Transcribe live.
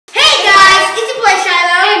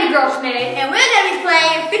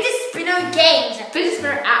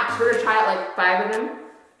like 5 of them?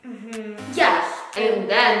 Yes. And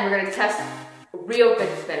then we're gonna test real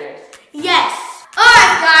fidget spinners. Yes.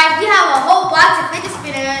 Alright guys, we have a whole box of fidget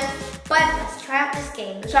spinners, but let's try out this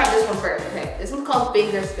game. Let's try this one first. Okay, this one's called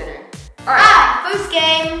finger spinner. Alright. First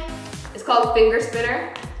game. It's called finger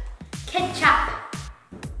spinner. Ketchup.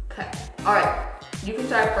 Okay. Alright, you can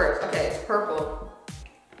try first. Okay, it's purple.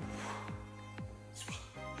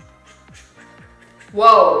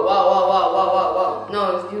 Whoa, whoa, whoa, whoa, whoa, whoa, whoa.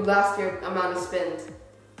 No, you lost your amount of spins.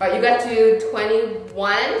 Alright, you got to 21.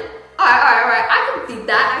 Alright. I can beat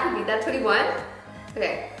that. 21.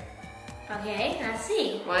 Okay. Okay, let's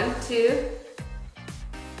see. 1, 2.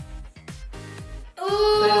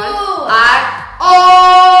 Ooh. 21. Oh!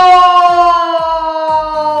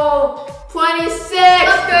 26.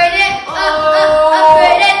 Upgrade it. Oh.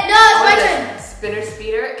 Upgrade it. No, it's my turn. Spinner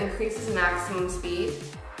speeder increases maximum speed.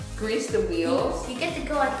 Grease the wheels. You get to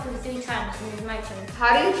go like for 3 times, and it's my turn.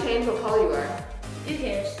 How do you change what color you are? Who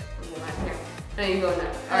cares? No, you go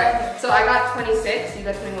now. Alright, so I got 26, you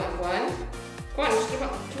got 21. Come on, just keep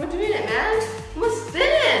on doing it, man. Come on,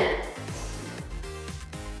 spin!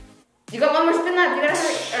 You got one more spin left, you gotta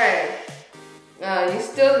hurry. Alright. You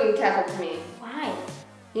still didn't catch up to me. Why?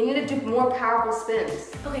 You need to do more powerful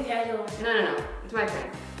spins. Okay, can I do one? No. It's my turn.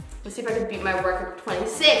 Let's see if I can beat my record of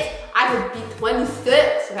 26. I could beat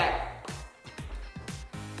 26. Okay.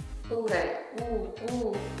 Okay. Ooh.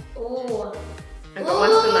 I got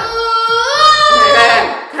one spin left. Okay.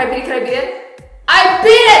 Can I beat it? I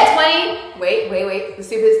beat it! 20. Wait. Let's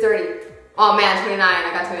see if it's 30. Oh man, 29.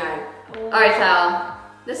 I got 29. Alright, child.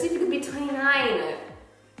 Let's see if you can beat 29.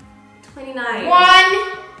 29. 1.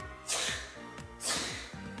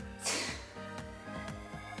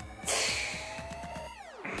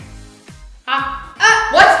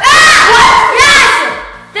 What? Yes!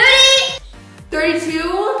 30. 32?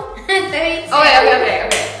 32. Okay.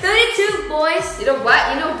 32, boys. You know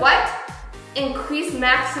what? Increase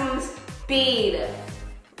maximum speed.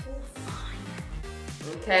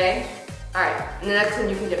 Okay? Alright, and the next one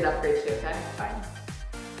you can get an upgrade to, okay? Fine.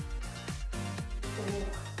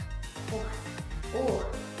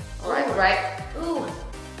 Alright. Ooh.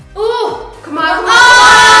 Come on.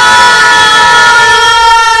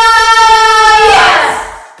 Yes!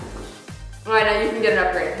 Alright, now you can get an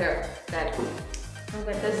upgrade. Here, good.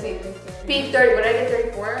 Let's see. Beat 30. What did I get?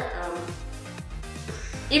 34?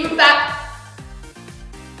 Even back.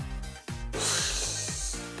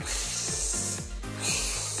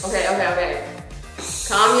 Okay.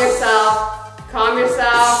 Calm yourself.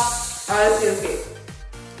 Alright, let's see.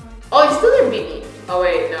 Oh, you still didn't beat me. Oh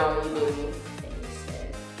wait, no, you beat me.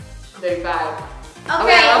 35.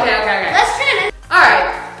 Okay. Let's try this. Alright,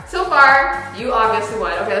 so far, you obviously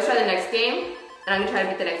won. Okay, let's try the next game. And I'm gonna try to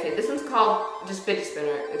beat the next game. This one's called just Fidget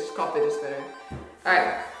Spinner. It's just called Fidget Spinner.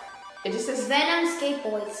 Alright. It just says Venom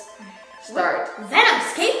skateboards. Start. Venom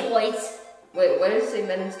skateboards? Wait, what does it say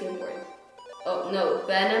Venom skateboards? Oh no,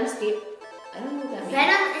 Venom skate. I don't know what that means.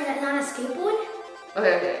 Venom is not a skateboard?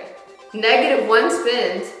 Okay. -1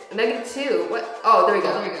 spins. -2. What? Oh, there we go.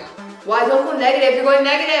 Why don't go negative? You're going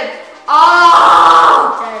negative.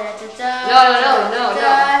 Oh! No.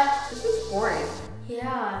 This is boring.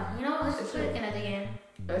 Yeah, let's put it in another game.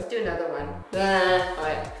 Let's do another one.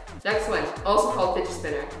 Alright. Next one. Also called Fidget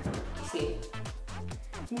Spinner. Let's see.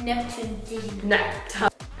 Neptune Diddy.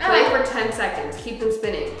 Play for 10 seconds. Keep them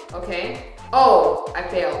spinning. Okay? Oh, I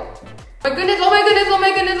failed. Oh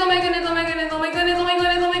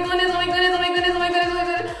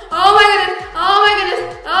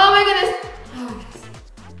my goodness.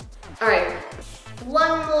 Alright.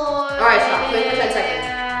 One more. Alright, stop. Play for 10 seconds.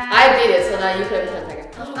 I beat it, so now you play for 10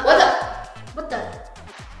 seconds. What the?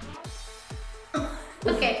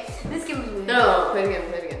 Okay, this game is weird. No, play it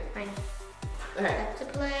again. Fine. Okay.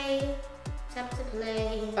 Tap to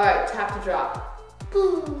play. Alright, tap to drop.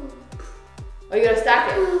 Boom. Oh, you gotta stack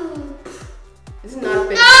it. Boom. This is not a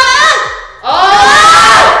big. Ah! Oh!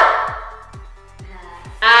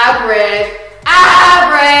 Average.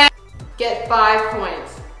 Get 5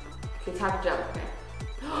 points. Okay, tap to jump. Okay.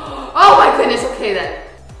 Oh my goodness. Okay then.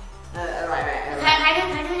 Right. Can I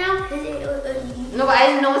do now? No, but I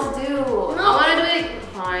didn't know what to do. No. I want to do it.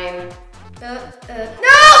 Fine. No!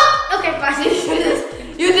 Okay, fine.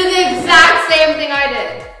 You did the exact same thing I did.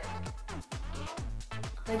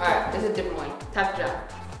 Alright, this is a different one. Tap to jump.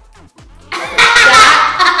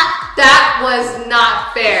 That was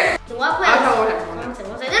not fair. So what play? No.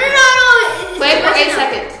 Play for 8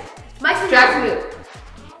 seconds. Drag to move.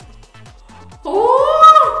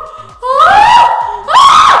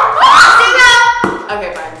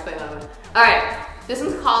 Okay, fine. Let's play another one. Alright, this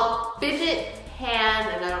one's called Fidget Hand,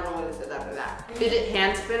 and I don't know what it says after that. Fidget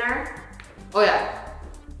Hand Spinner. Oh yeah.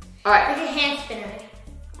 Alright. Like a hand spinner.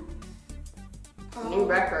 New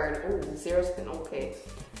record. Ooh, 0 spin. Okay.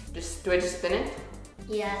 Do I just spin it?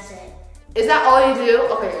 Yeah, that's it. Is that all you do?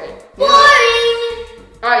 Okay, good. Boring!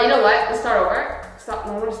 Alright, you know what? Let's start over. Stop.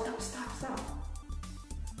 No, stop.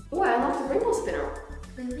 Oh, I unlocked the rainbow spinner.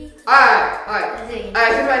 Really? Alright, here's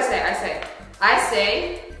what I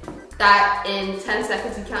say that in 10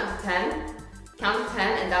 seconds you count to 10. Count to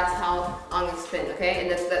 10 and that's how long you spin, okay? And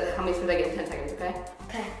that's how many spins I get in 10 seconds, okay?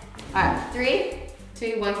 Okay. Alright, 3,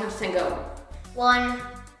 2, 1, count to 10, go. 1,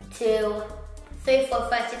 2, 3, 4,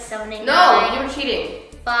 5, 6, 7, 8, No, 9. you were cheating.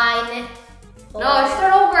 5, 4. No,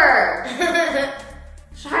 start over.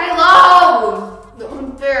 Shiloh! The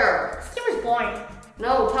unfair. This game is boring.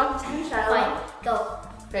 No, count to 10, Shiloh. Fine, go.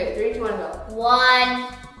 Okay, 3, 2, 1, go. 1,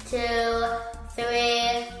 2,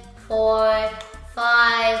 3, 4,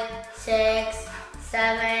 5, 6,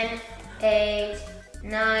 7, 8,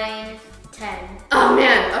 9, 10. Oh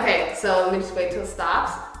man, okay, so let me just wait till it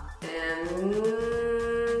stops. And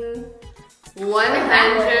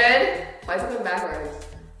 100. Why is it going backwards?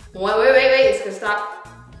 Wait, it's gonna stop.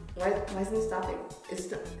 Why isn't it stopping?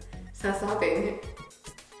 It's not stopping.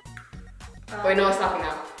 Wait, no, it's stopping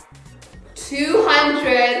now.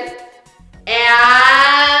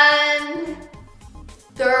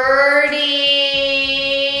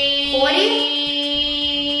 230. 40?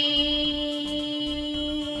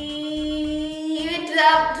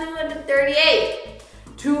 238.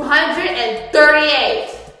 238.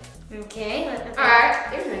 Okay.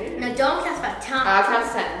 Alright, your turn. No, don't count about time. Count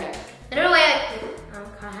to 10, okay. I don't know why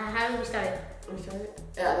how do we start it?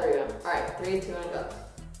 Yeah, there we go. Alright, 3, 2, 1, go.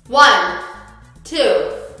 1,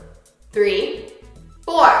 2, 3,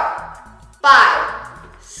 4, 5,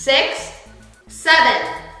 6, 7,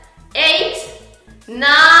 8,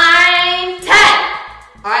 9, 10.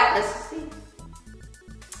 Alright, let's see.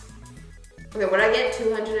 Okay, what did I get?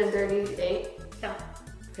 238? No.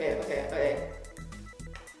 Okay.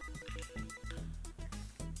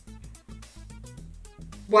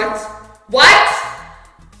 What?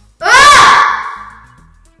 Ah!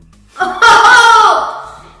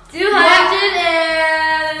 Oh!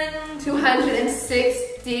 260. Yeah.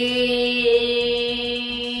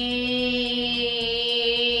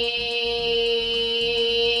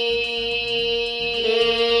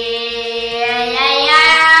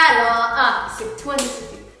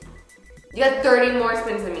 You got 30 more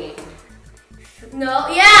spins than me. No,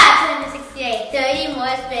 yeah, 268. 30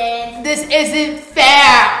 more spins. This isn't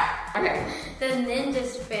fair. Okay. The ninja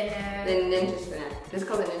spinner. The ninja spinner. This is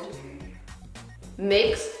called the ninja spinner.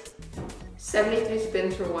 Makes 73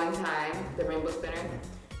 spins for one time, the rainbow spinner.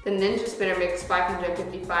 The ninja spinner makes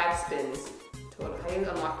 555 spins total. How do you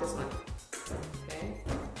unlock this one? Okay.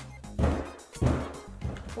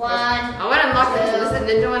 1, I want to unlock this one. This is the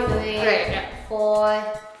ninja one. 3, Okay, yeah. 4,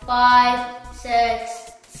 5,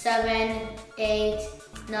 6, 7, 8,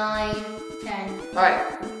 9, 10.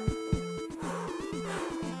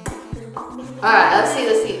 Alright, let's see.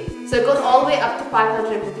 So it goes all the way up to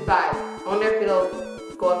 555. I wonder if it'll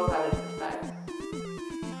go up to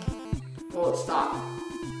 555. Will it stop?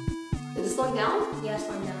 Is it slowing down? Yeah,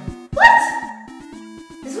 slowing down. What?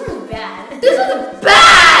 This one is bad. This one's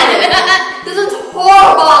bad! This one's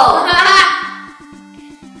horrible!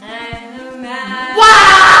 I'm mad.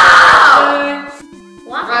 Wow!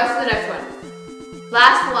 Wow. Alright, this is the next one.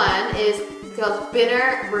 Last one is called Spinner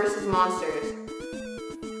versus Monsters.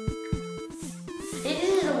 This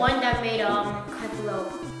is the one that made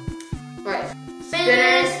Cutthroat. Alright.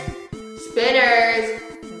 Spinners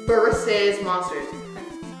versus Monsters.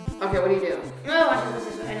 Okay, what do you do? No, watch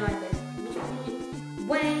this. I know like this.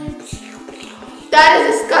 Wait. That is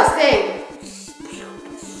disgusting!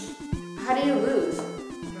 How do you lose?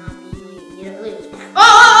 You don't lose.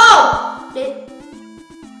 Oh!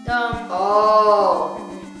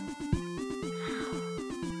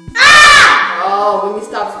 Oh, when you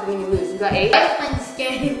stop spinning, you lose. You got 8? I'm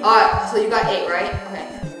scared. Alright, so you got 8, right? Okay.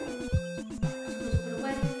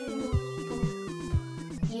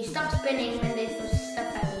 You stop spinning when they throw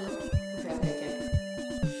stuff at you.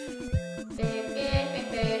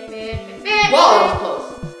 Whoa, that was close.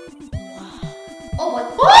 Oh, what?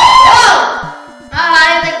 Whoa! I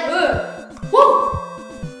like, Woo!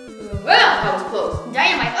 That was close.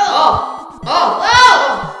 Dynamite.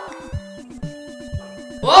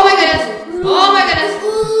 Oh my goodness! Oh my goodness!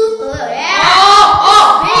 Ooh, yeah.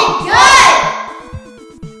 Oh! Pretty good.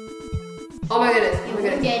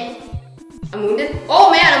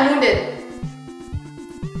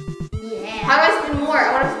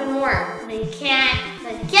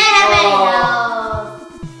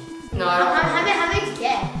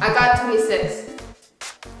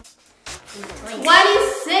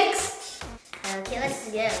 26. Okay,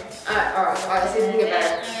 let's go. Alright, let's see if we can get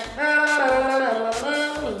better.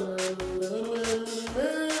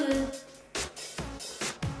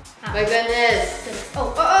 My goodness.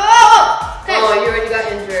 Oh. Okay. Oh, you already got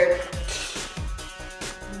injured.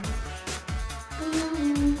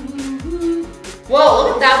 Whoa,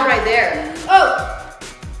 look at that one right there. Oh.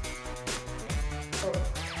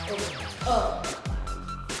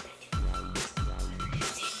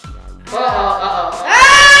 Ah!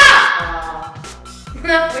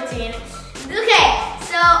 14. Okay,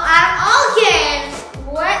 so out of all games,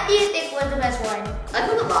 what do you think was the best one? I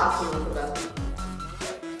think the last one was the best.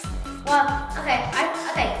 Well, okay,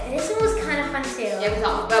 this one was kind of fun too. Yeah,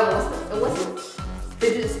 because it wasn't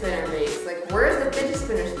fidget spinner race. Like, where's the fidget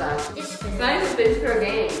spinner stuff? It's not even a fidget spinner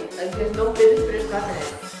game. Like, there's no fidget spinner stuff in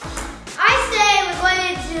it. I say we're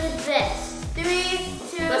going to do this. 3,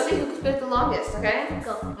 2. Let's see who can spin it the longest, okay?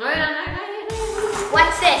 Go. No.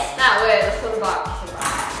 What's this? That way, let's put the box.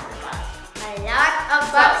 A lot of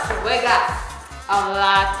bucks. So we got a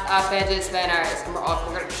lot of fidget spinners. And we're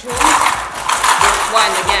gonna choose which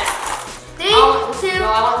one again. 3, 2. No,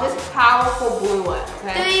 I want this powerful blue one,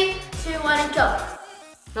 okay? 3, 2, 1, and go.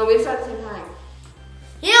 No, we start at the same time.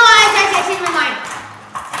 You know what? I changed my mind.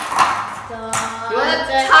 You want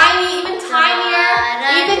a tiny, even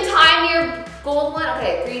tinier gold one?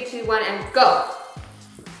 Okay, 3, 2, 1, and go.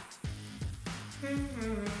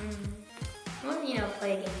 Well,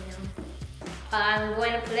 play a game, I'm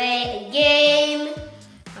going to play a game.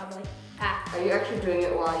 Oh boy. Are you actually doing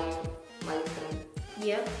it while you spin?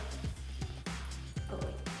 Yep. Oh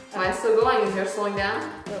boy. Mine's still going. Is yours slowing down?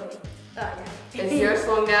 Oh boy. Oh no. Is yours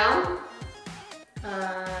slowing down? No.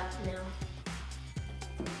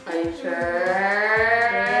 Are you sure?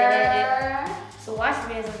 So watch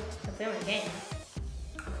me as I play my game.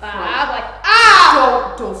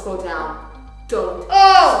 Don't slow down. Don't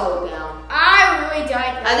slow down. I really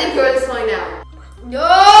died. I think yours is slowing down. No!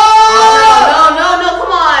 Oh, no,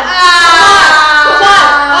 come on. Come on.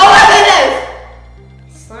 Oh my goodness.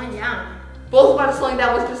 It's slowing down. Both of us are slowing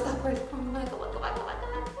down. Let's just stop first. Come on.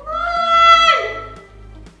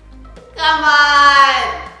 Come on.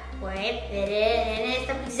 Wait, it is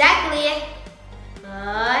exactly.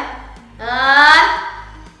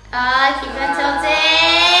 Keep on tilting.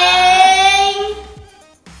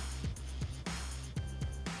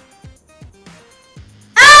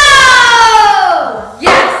 Oh!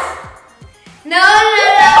 Yes. No.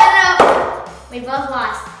 We both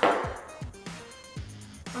lost.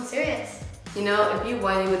 I'm serious. You know, if you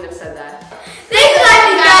won, you wouldn't have said that. Thanks for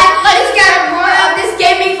watching, guys. Let's get more of this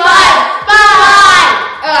gaming fun. Bye.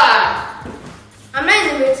 I'm not in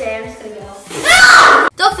the mood today. I'm just gonna go.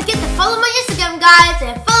 Don't forget to follow my Instagram, guys,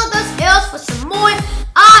 and